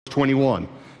21.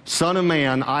 Son of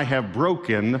man, I have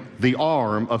broken the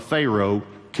arm of Pharaoh,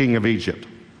 king of Egypt.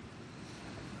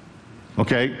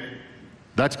 Okay,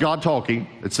 that's God talking.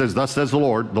 It says, thus says the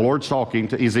Lord. The Lord's talking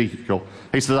to Ezekiel.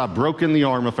 He says, I've broken the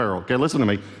arm of Pharaoh. Okay, listen to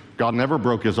me. God never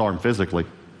broke his arm physically.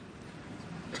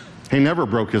 He never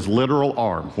broke his literal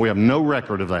arm. We have no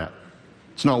record of that.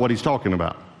 It's not what he's talking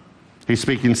about. He's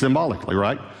speaking symbolically,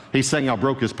 right? He's saying, I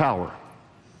broke his power.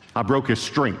 I broke his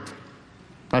strength.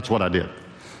 That's what I did.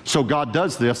 So God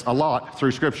does this a lot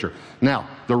through Scripture. Now,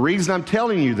 the reason I'm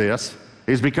telling you this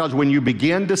is because when you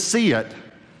begin to see it,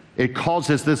 it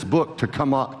causes this book to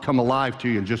come alive to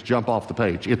you and just jump off the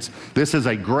page. This is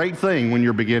a great thing when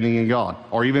you're beginning in God,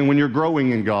 or even when you're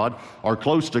growing in God, or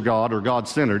close to God, or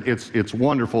God-centered. It's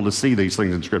wonderful to see these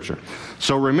things in Scripture.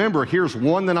 So remember, here's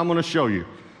one that I'm going to show you.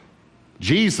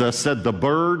 Jesus said, the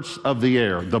birds of the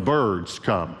air, the birds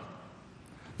come.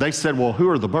 They said, well, who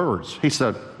are the birds? He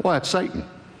said, well, that's Satan.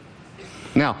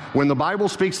 Now, when the Bible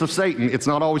speaks of Satan, it's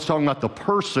not always talking about the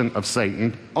person of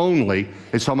Satan only.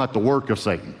 It's talking about the work of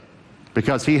Satan.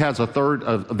 Because he has a third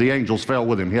of the angels fell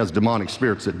with him. He has demonic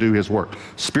spirits that do his work.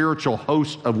 Spiritual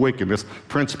hosts of wickedness,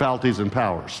 principalities and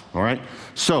powers. All right?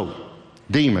 So,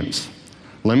 demons.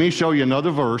 Let me show you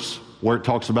another verse where it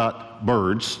talks about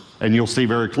birds, and you'll see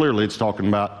very clearly it's talking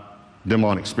about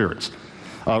demonic spirits.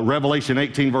 Revelation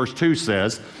 18 verse 2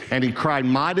 says, and he cried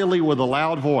mightily with a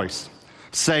loud voice,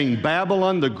 saying,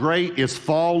 Babylon the great is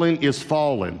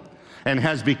fallen, and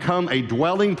has become a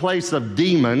dwelling place of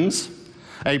demons,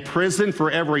 a prison for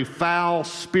every foul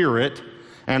spirit,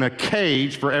 and a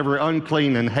cage for every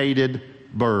unclean and hated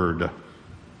bird.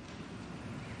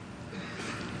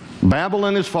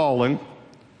 Babylon is fallen.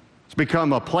 It's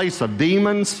become a place of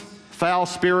demons, foul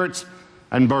spirits,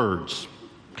 and birds.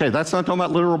 Okay, that's not talking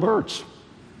about literal birds.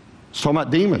 It's talking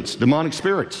about demons, demonic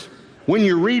spirits. When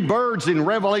you read birds in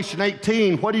Revelation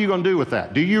 18, what are you going to do with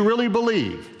that? Do you really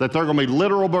believe that there are going to be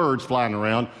literal birds flying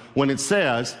around when it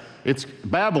says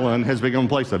Babylon has become a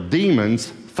place of demons,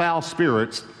 foul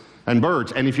spirits, and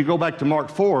birds? And if you go back to Mark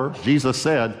 4, Jesus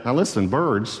said, now listen,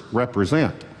 birds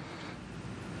represent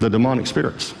the demonic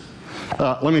spirits.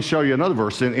 Let me show you another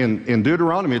verse. In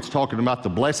Deuteronomy, it's talking about the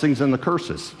blessings and the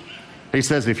curses. He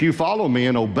says, if you follow me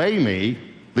and obey me,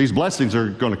 these blessings are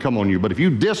going to come on you. But if you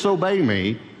disobey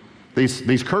me,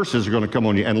 these curses are going to come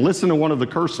on you. And listen to one of the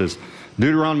curses.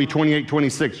 Deuteronomy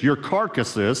 28:26. Your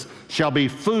carcasses shall be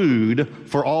food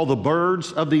for all the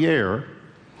birds of the air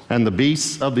and the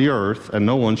beasts of the earth, and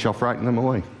no one shall frighten them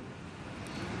away.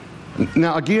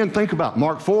 Now again, think about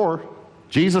Mark 4.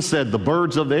 Jesus said, the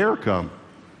birds of the air come.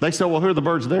 They said, well, who are the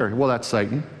birds of the air? Well, that's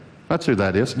Satan. That's who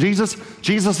that is.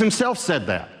 Jesus himself said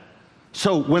that.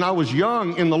 So when I was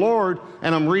young in the Lord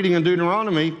and I'm reading in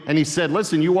Deuteronomy and he said,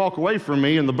 listen, you walk away from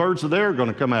me and the birds of the air are going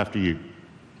to come after you.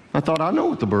 I thought, I know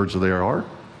what the birds of the air are.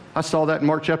 I saw that in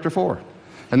Mark chapter 4.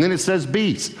 And then it says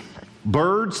beasts.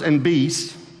 Birds and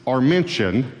beasts are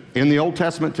mentioned in the Old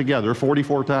Testament together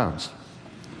 44 times.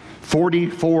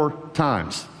 44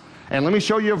 times. And let me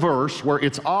show you a verse where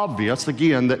it's obvious,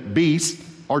 again, that beasts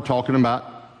are talking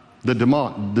about the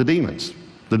demons,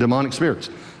 the demonic spirits.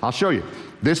 I'll show you.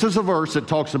 This is a verse that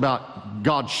talks about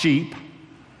God's sheep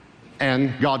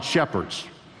and God's shepherds.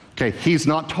 Okay, he's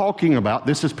not talking about,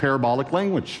 this is parabolic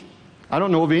language. I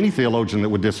don't know of any theologian that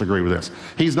would disagree with this.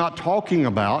 He's not talking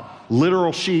about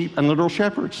literal sheep and literal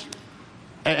shepherds.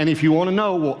 And if you want to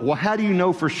know, well, how do you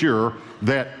know for sure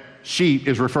that sheep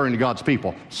is referring to God's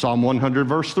people? Psalm 100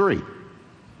 verse 3.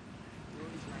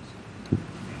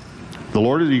 The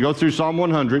Lord, you go through Psalm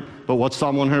 100, but what's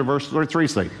Psalm 100 verse 3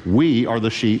 say? We are the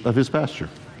sheep of his pasture.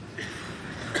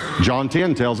 John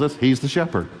 10 tells us he's the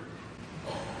shepherd.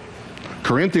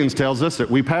 Corinthians tells us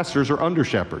that we pastors are under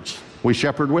shepherds. We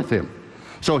shepherd with him.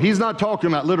 So he's not talking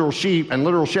about literal sheep and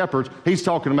literal shepherds. He's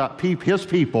talking about his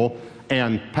people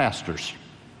and pastors.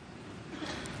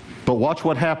 But watch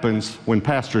what happens when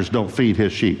pastors don't feed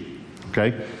his sheep.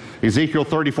 Okay? Ezekiel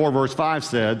 34 verse 5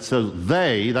 says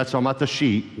they, that's talking about the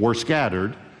sheep, were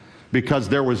scattered because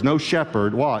there was no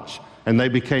shepherd, watch, and they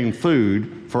became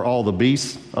food for all the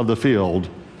beasts of the field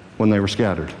when they were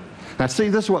scattered. Now see,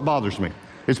 this is what bothers me.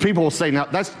 Is people will say, now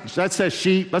that says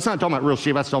sheep, that's not talking about real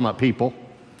sheep, that's talking about people,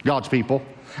 God's people.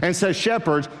 And it says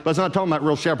shepherds, but it's not talking about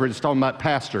real shepherds, it's talking about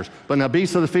pastors. But now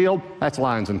beasts of the field, that's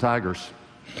lions and tigers.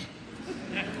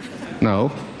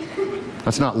 No,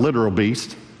 that's not literal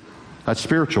beast. That's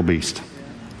spiritual beast.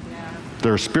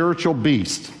 There are spiritual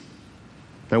beasts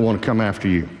that want to come after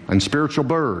you, and spiritual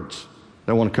birds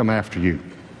that want to come after you.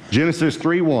 Genesis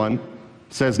 3:1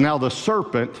 says, now the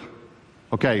serpent,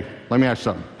 okay, let me ask you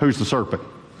something. Who's the serpent?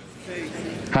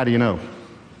 How do you know?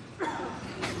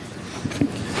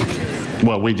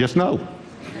 Well, we just know.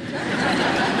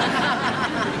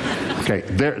 Okay,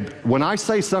 when I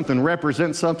say something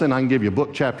represents something, I can give you book,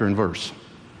 chapter, and verse.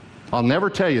 I'll never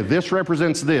tell you this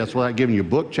represents this without giving you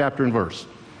book, chapter, and verse.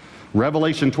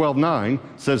 Revelation 12:9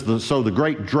 says, so the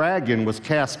great dragon was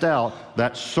cast out,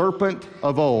 that serpent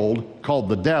of old called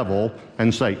the devil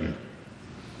and Satan.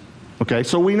 Okay,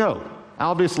 so we know.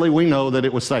 Obviously, we know that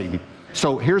it was Satan.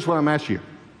 So here's what I'm asking you.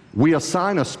 We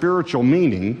assign a spiritual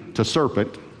meaning to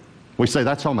serpent. We say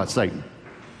that's talking about Satan.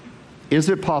 Is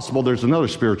it possible there's another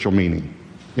spiritual meaning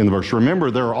in the verse?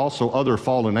 Remember, there are also other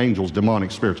fallen angels,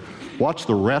 demonic spirits. Watch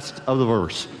the rest of the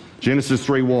verse. Genesis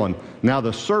 3:1. Now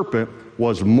the serpent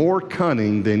was more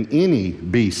cunning than any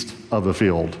beast of the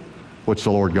field which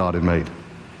the Lord God had made.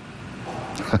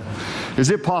 Is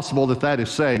it possible that that is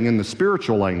saying in the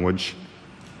spiritual language,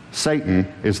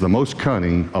 Satan is the most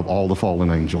cunning of all the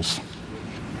fallen angels?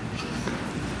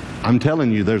 I'm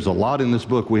telling you, there's a lot in this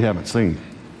book we haven't seen.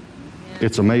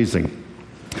 It's amazing.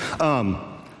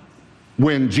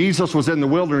 When Jesus was in the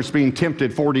wilderness being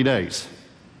tempted 40 days,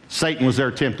 Satan was there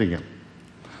tempting him.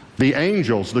 The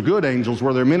angels, the good angels,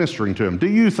 were there ministering to him. Do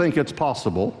you think it's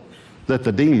possible that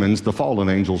the demons, the fallen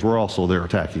angels, were also there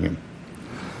attacking him?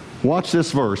 Watch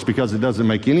this verse, because it doesn't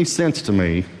make any sense to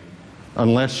me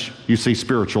unless you see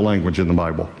spiritual language in the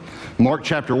Bible. Mark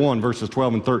chapter 1, verses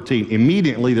 12 and 13.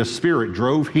 Immediately the Spirit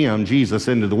drove him, Jesus,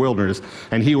 into the wilderness,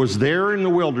 and he was there in the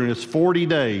wilderness 40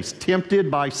 days, tempted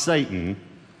by Satan,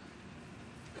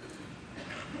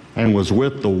 and was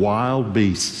with the wild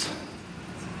beasts,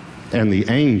 and the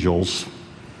angels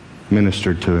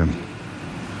ministered to him.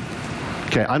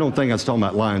 Okay, I don't think that's talking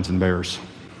about lions and bears.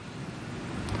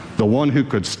 The one who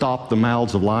could stop the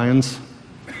mouths of lions,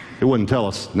 it wouldn't tell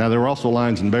us. Now, there were also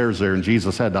lions and bears there, and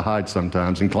Jesus had to hide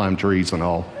sometimes and climb trees and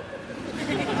all.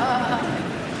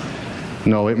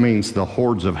 No, it means the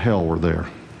hordes of hell were there.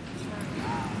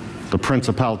 The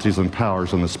principalities and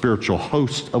powers and the spiritual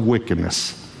host of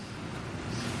wickedness,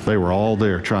 they were all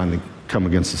there trying to come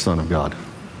against the Son of God.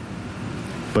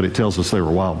 But it tells us they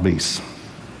were wild beasts.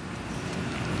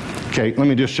 Okay, let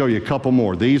me just show you a couple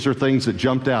more. These are things that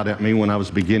jumped out at me when I was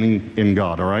beginning in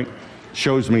God, all right?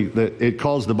 Shows me that it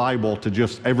caused the Bible to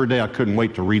just, every day I couldn't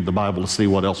wait to read the Bible to see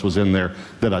what else was in there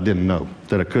that I didn't know,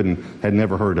 that I had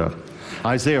never heard of.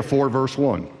 Isaiah 4 verse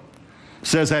 1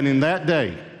 says, and in that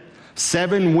day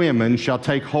 7 women shall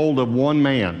take hold of one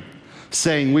man,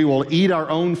 saying, we will eat our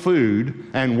own food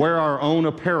and wear our own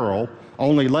apparel,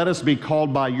 only let us be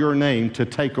called by your name to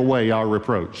take away our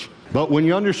reproach. But when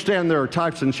you understand there are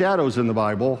types and shadows in the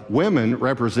Bible, women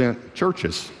represent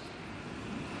churches.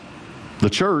 The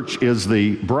church is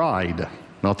the bride,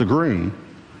 not the groom,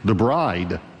 the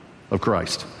bride of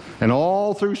Christ. And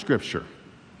all through Scripture,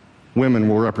 women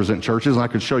will represent churches, and I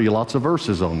could show you lots of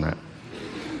verses on that.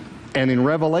 And in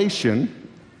Revelation,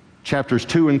 chapters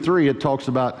 2 and 3, it talks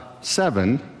about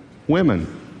 7 women,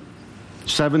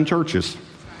 7 churches.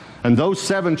 And those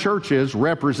 7 churches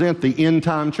represent the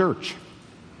end-time church.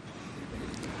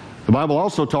 The Bible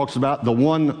also talks about the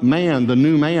one man, the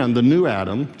new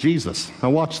Adam, Jesus. Now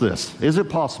watch this. Is it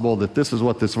possible that this is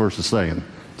what this verse is saying,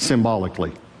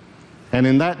 symbolically? And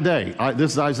in that day,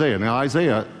 this is Isaiah. Now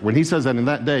Isaiah, when he says that in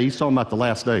that day, he's talking about the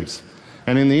last days.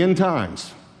 And in the end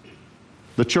times,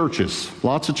 the churches,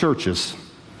 lots of churches,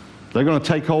 they're going to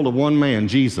take hold of one man,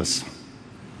 Jesus.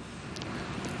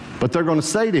 But they're going to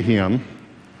say to him,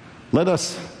 let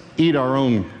us eat our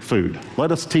own food.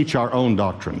 Let us teach our own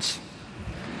doctrines.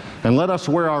 And let us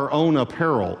wear our own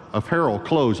apparel. Apparel,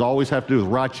 clothes, always have to do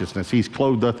with righteousness. He's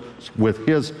clothed us with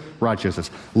his righteousness.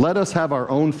 Let us have our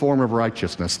own form of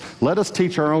righteousness. Let us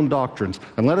teach our own doctrines.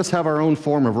 And let us have our own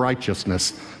form of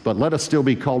righteousness. But let us still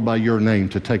be called by your name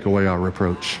to take away our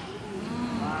reproach.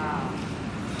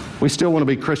 We still want to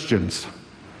be Christians.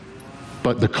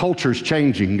 But the culture's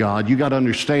changing, God. You got to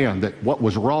understand that what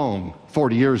was wrong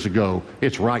 40 years ago,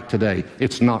 it's right today.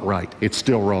 It's not right. It's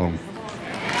still wrong.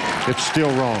 It's still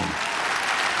wrong.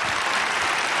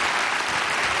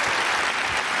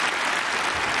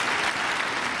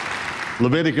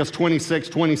 Leviticus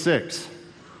 26:26.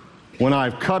 When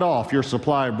I've cut off your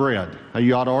supply of bread. Now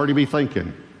you ought to already be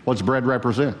thinking, what's bread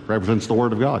represent? It represents the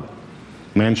Word of God.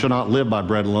 Man shall not live by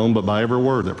bread alone, but by every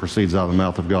word that proceeds out of the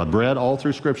mouth of God. Bread, all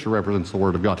through Scripture, represents the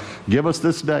Word of God. Give us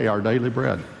this day our daily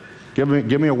bread. Give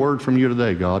me a word from you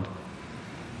today, God.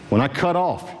 When I cut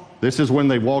off, this is when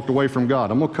they walked away from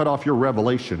God. I'm going to cut off your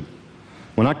revelation.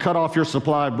 When I cut off your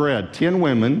supply of bread, 10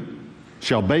 women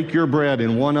shall bake your bread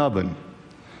in one oven.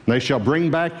 They shall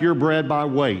bring back your bread by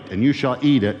weight, and you shall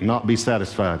eat it and not be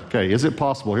satisfied. Okay, is it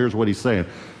possible? Here's what he's saying.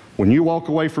 When you walk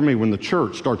away from me, when the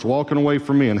church starts walking away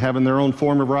from me and having their own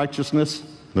form of righteousness,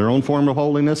 their own form of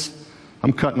holiness,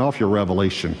 I'm cutting off your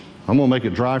revelation. I'm going to make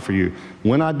it dry for you.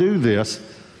 When I do this,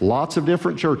 lots of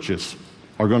different churches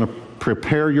are going to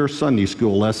prepare your Sunday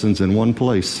school lessons in one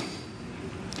place.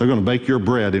 They're going to bake your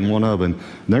bread in one oven.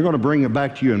 They're going to bring it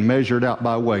back to you and measure it out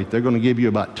by weight. They're going to give you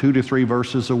about 2 to 3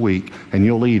 verses a week, and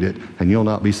you'll eat it, and you'll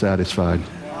not be satisfied.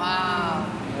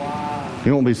 Wow.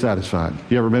 You won't be satisfied.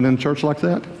 You ever been in a church like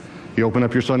that? You open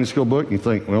up your Sunday school book, and you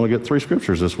think, we only get 3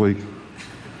 scriptures this week.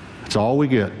 It's all we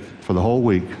get for the whole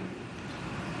week.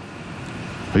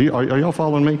 Are y'all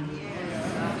following me?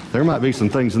 There might be some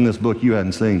things in this book you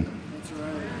hadn't seen.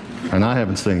 And I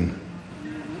haven't seen.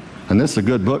 And this is a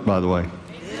good book, by the way.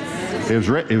 It was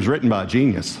written by a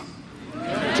genius.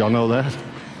 Did y'all know that?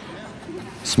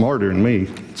 Smarter than me,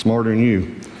 smarter than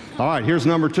you. All right, here's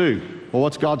number 2. Well,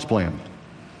 what's God's plan?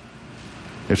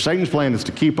 If Satan's plan is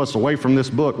to keep us away from this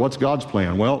book, what's God's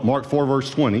plan? Well, Mark 4, verse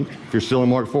 20, if you're still in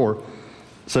Mark 4,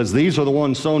 says, these are the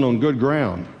ones sown on good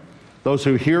ground. Those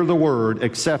who hear the word,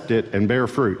 accept it, and bear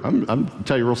fruit. I'm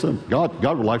tell you real simple. God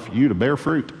would like for you to bear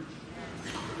fruit.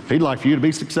 He'd like for you to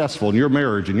be successful in your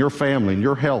marriage, in your family, in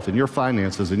your health, in your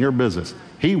finances, in your business.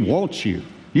 He wants you.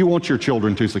 You want your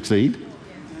children to succeed.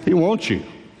 He wants you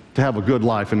to have a good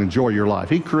life and enjoy your life.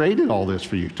 He created all this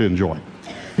for you to enjoy.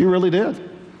 He really did.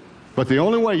 But the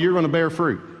only way you're going to bear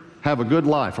fruit, have a good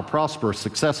life, a prosperous,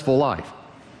 successful life,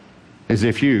 is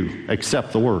if you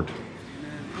accept the word.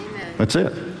 That's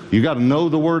it. You got to know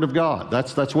the Word of God.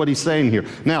 That's what he's saying here.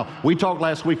 Now, we talked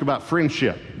last week about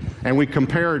friendship, and we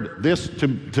compared this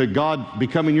to God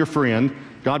becoming your friend,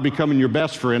 God becoming your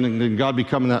best friend, and then God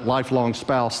becoming that lifelong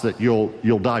spouse that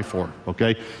you'll die for,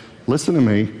 okay? Listen to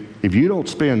me. If you don't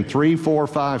spend 3, 4,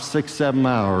 5, 6, 7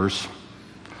 hours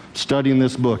studying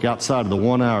this book outside of the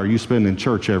 1 hour you spend in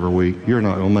church every week, you're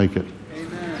not going to make it.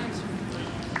 Amen.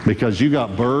 Because you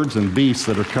got birds and beasts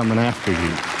that are coming after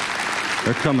you.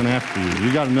 They're coming after you.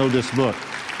 You got to know this book.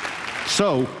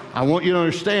 So I want you to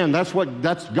understand that's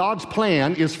God's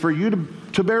plan is for you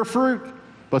to bear fruit.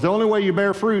 But the only way you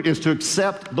bear fruit is to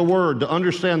accept the word, to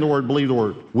understand the word, believe the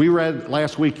word. We read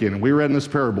last weekend, and we read in this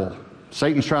parable,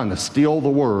 Satan's trying to steal the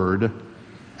word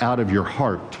out of your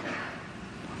heart.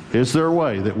 Is there a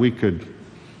way that we could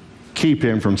keep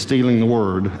him from stealing the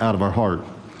word out of our heart?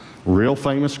 Real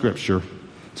famous scripture,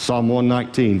 Psalm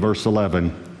 119, verse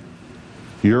 11.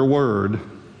 Your word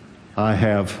I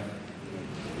have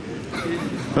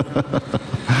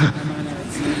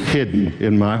hidden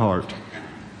in my heart,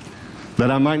 that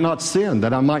I might not sin,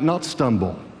 that I might not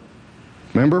stumble.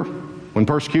 Remember, when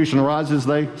persecution arises,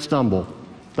 they stumble,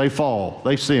 they fall,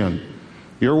 they sin.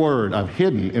 Your word I've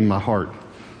hidden in my heart,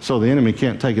 so the enemy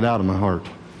can't take it out of my heart.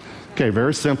 Okay,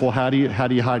 very simple. How do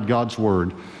you hide God's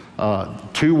word?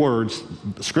 2 words,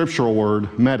 scriptural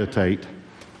word, meditate.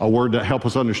 A word that helps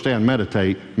us understand,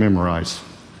 meditate, memorize.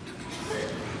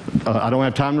 I don't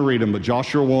have time to read them, but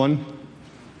Joshua 1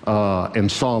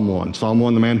 and Psalm 1. Psalm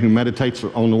 1, the man who meditates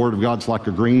on the word of God is like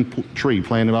a green tree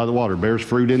planted by the water, bears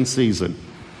fruit in season.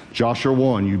 Joshua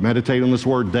 1, you meditate on this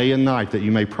word day and night that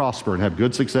you may prosper and have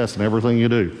good success in everything you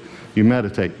do. You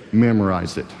meditate,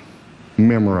 memorize it.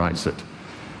 Memorize it.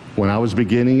 When I was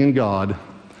beginning in God,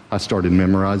 I started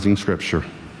memorizing Scripture.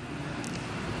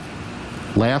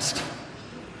 Last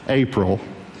April,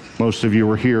 most of you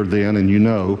were here then, and you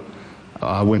know,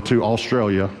 I went to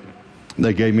Australia.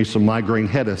 They gave me some migraine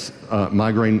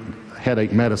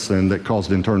headache medicine that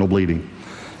caused internal bleeding.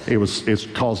 It's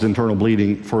caused internal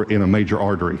bleeding in a major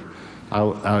artery.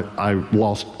 I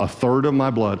lost over a third of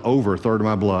my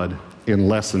blood in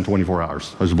less than 24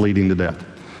 hours. I was bleeding to death.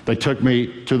 They took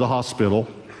me to the hospital.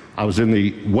 I was in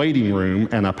the waiting room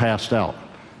and I passed out.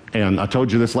 And I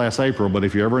told you this last April, but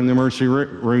if you're ever in the emergency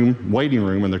room, waiting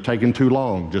room, and they're taking too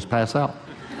long, just pass out.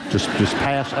 Just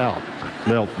pass out.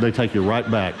 They take you right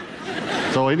back.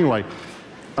 So anyway,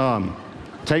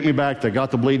 take me back. They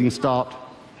got the bleeding stopped.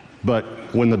 But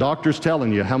when the doctor's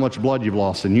telling you how much blood you've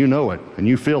lost, and you know it, and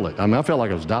you feel it. I mean, I felt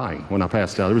like I was dying when I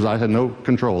passed out. I had no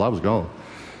control. I was gone.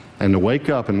 And to wake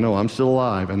up and know I'm still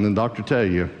alive, and then the doctor tell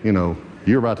you,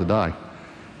 you're about to die.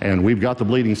 And we've got the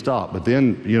bleeding stopped. But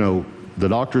then, the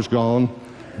doctor's gone.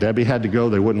 Debbie had to go.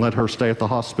 They wouldn't let her stay at the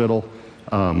hospital.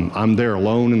 I'm there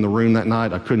alone in the room that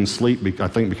night. I couldn't sleep. I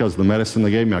think because of the medicine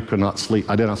they gave me, I could not sleep.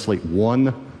 I did not sleep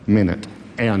 1 minute.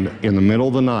 And in the middle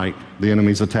of the night, the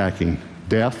enemy's attacking.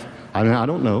 Death. I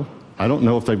don't know. I don't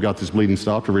know if they've got this bleeding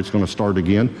stopped or if it's going to start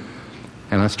again.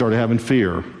 And I started having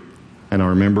fear. And I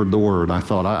remembered the word. I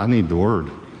thought, I need the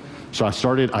word. So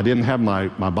I didn't have my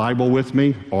Bible with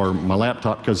me or my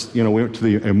laptop because, we went to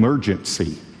the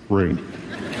emergency room.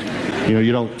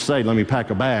 You don't say, let me pack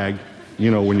a bag,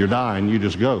 when you're dying, you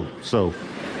just go. So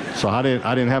I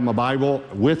didn't have my Bible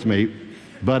with me,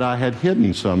 but I had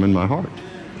hidden some in my heart.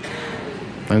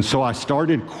 And so I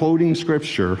started quoting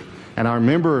Scripture, and I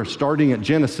remember starting at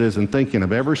Genesis and thinking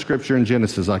of every Scripture in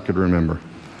Genesis I could remember.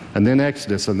 And then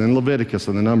Exodus, and then Leviticus,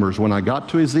 and the Numbers. When I got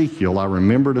to Ezekiel, I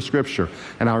remembered a Scripture.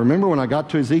 And I remember when I got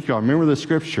to Ezekiel, I remember the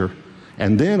Scripture,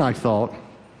 and then I thought,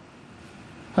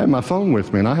 I have my phone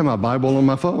with me, and I have my Bible on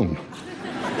my phone.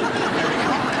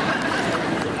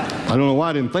 I don't know why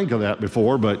I didn't think of that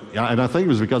before, and I think it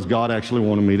was because God actually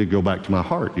wanted me to go back to my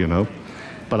heart, you know.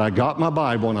 But I got my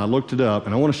Bible and I looked it up,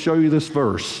 and I want to show you this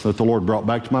verse that the Lord brought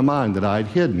back to my mind that I had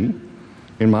hidden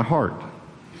in my heart.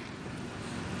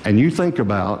 And you think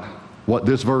about what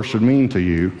this verse would mean to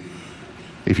you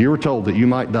if you were told that you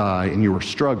might die and you were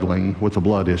struggling with a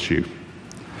blood issue.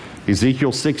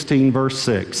 Ezekiel 16 verse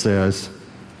 6 says,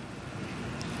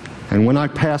 "And when I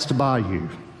passed by you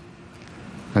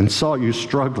and saw you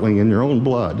struggling in your own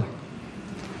blood,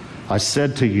 I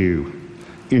said to you,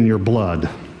 in your blood,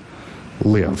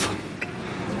 live."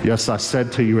 Yes, I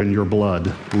said to you, in your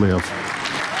blood, live.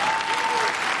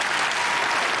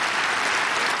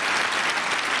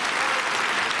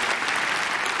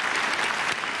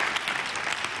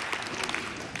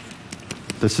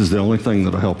 This is the only thing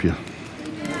that'll help you.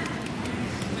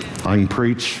 I can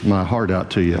preach my heart out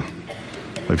to you.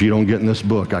 If you don't get in this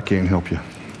book, I can't help you.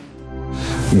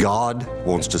 God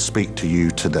wants to speak to you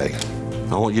today.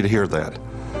 I want you to hear that.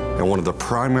 And one of the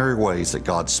primary ways that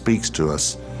God speaks to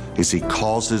us is He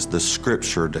causes the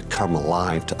Scripture to come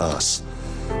alive to us.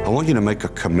 I want you to make a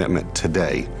commitment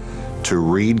today to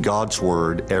read God's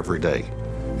Word every day.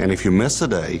 And if you miss a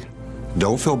day,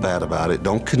 don't feel bad about it.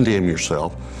 Don't condemn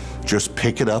yourself. Just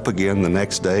pick it up again the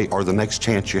next day or the next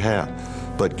chance you have.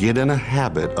 But get in a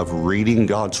habit of reading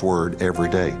God's Word every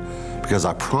day, because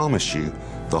I promise you,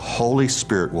 the Holy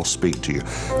Spirit will speak to you.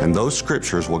 And those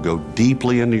Scriptures will go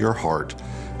deeply into your heart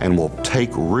and will take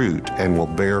root and will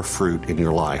bear fruit in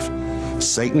your life.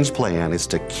 Satan's plan is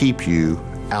to keep you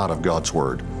out of God's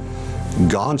Word.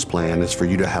 God's plan is for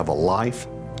you to have a life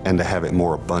and to have it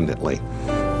more abundantly.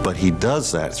 But He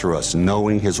does that through us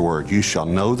knowing His Word. You shall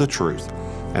know the truth,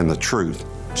 and the truth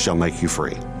shall make you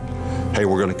free. Hey,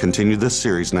 we're going to continue this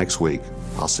series next week.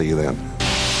 I'll see you then.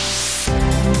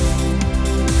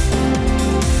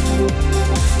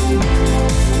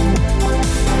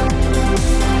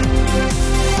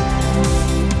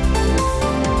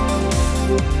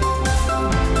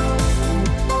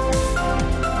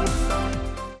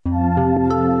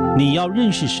你要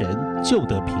认识神，就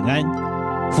得平安，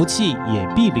福气也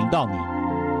必临到你。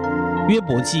约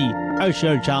伯记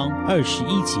22章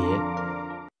21节。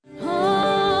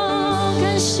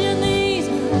感谢你。